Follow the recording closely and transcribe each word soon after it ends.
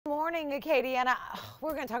morning, Acadiana.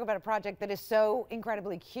 We're going to talk about a project that is so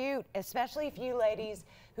incredibly cute, especially if you ladies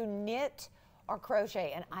who knit or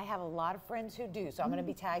crochet, and I have a lot of friends who do, so I'm going to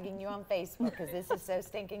be tagging you on Facebook because this is so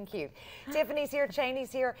stinking cute. Tiffany's here,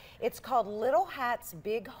 Chaney's here. It's called Little Hats,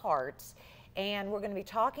 Big Hearts, and we're going to be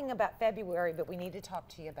talking about February, but we need to talk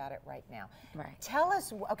to you about it right now. Right. Tell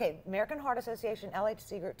us, okay, American Heart Association,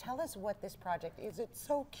 LHC Group, tell us what this project is. It's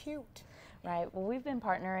so cute. Right. Well, we've been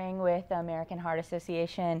partnering with the American Heart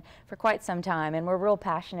Association for quite some time, and we're real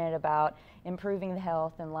passionate about improving the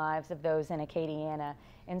health and lives of those in Acadiana.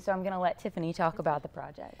 And so I'm going to let Tiffany talk about the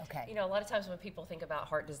project. Okay. You know, a lot of times when people think about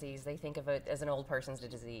heart disease, they think of it as an old person's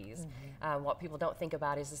disease. What people don't think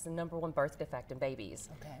about is it's the #1 birth defect in babies.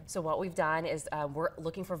 Okay. So what we've done is we're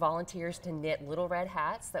looking for volunteers to knit little red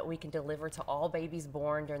hats that we can deliver to all babies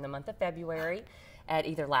born during the month of February at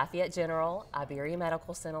either Lafayette General, Iberia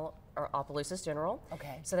Medical Center, or Opelousas General.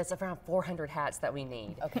 Okay. So that's around 400 hats that we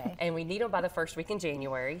need. Okay. And we need them by the first week in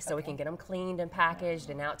January, so we can get them cleaned and packaged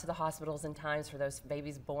and out to the hospitals in times for those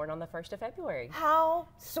babies born on the 1st of February. How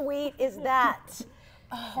sweet is that?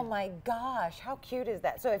 Oh my gosh, how cute is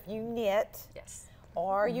that? So if you knit Yes.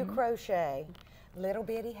 or you crochet little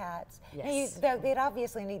bitty hats, Yes. they'd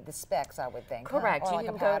obviously need the specs, I would think. Correct. Huh? Or You like a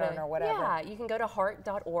can go pattern to, or whatever. yeah, you can go to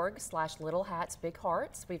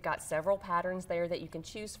heart.org/littlehatsbighearts. We've got several patterns there that you can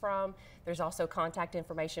choose from. There's also contact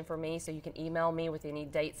information for me, so you can email me with any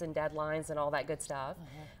dates and deadlines and all that good stuff.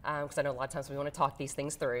 Because I know a lot of times we want to talk these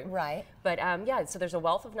things through. Right. But yeah, so there's a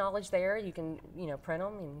wealth of knowledge there. You can, print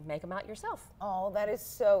them and make them out yourself. Oh, that is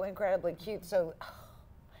so incredibly cute. So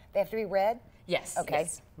they have to be red? Yes. Okay.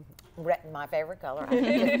 Yes. Red, my favorite color.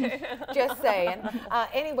 Just saying.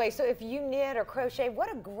 Anyway, so if you knit or crochet, what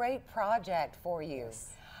a great project for you.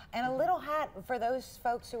 Yes. And a little hat for those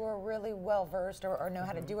folks who are really well versed or know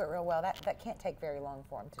how to do it real well, that can't take very long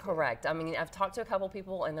for them to do. Correct. I mean, I've talked to a couple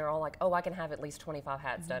people and they're all like, oh, I can have at least 25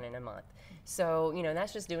 hats done in a month. So,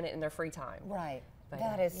 that's just doing it in their free time. Right. But,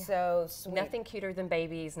 That is so sweet. Nothing cuter than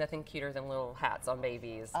babies, nothing cuter than little hats on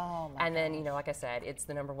babies. Oh my And then, like I said, it's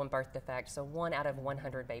the #1 birth defect. So 1 out of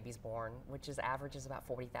 100 babies born, which is averages about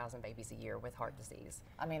 40,000 babies a year with heart disease.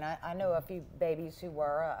 I mean, I know a few babies who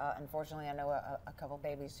were, unfortunately, I know a couple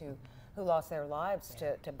babies who lost their lives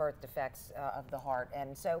to birth defects of the heart.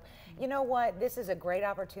 And so, you know what? This is a great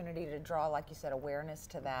opportunity to draw, like you said, awareness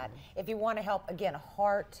to that. If you want to help, again,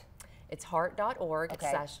 heart. It's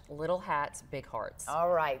heart.org/littlehatsbighearts. All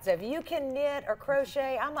right, so if you can knit or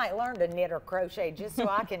crochet, I might learn to knit or crochet just so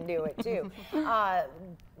I can do it too.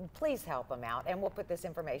 Please help them out, and we'll put this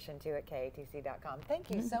information too at katc.com. Thank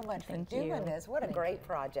you so much for doing this. What a great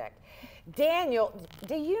project. Daniel,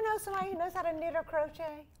 do you know somebody who knows how to knit or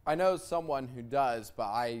crochet? I know someone who does, but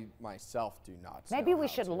I myself do not. Maybe know we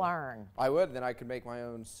how should to. learn. I would, then I could make my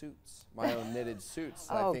own suits, my own knitted suits.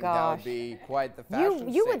 Oh, I think gosh. that would be quite the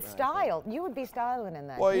fashion You would statement, I think. style. You would be styling in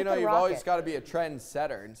that. Well, you could you've rock always it. got to be a trend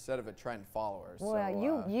setter instead of a trend follower. Well, so,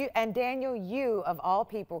 you and Daniel, you of all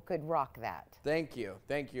people could rock that. Thank you.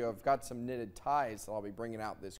 Thank you. I've got some knitted ties that I'll be bringing out this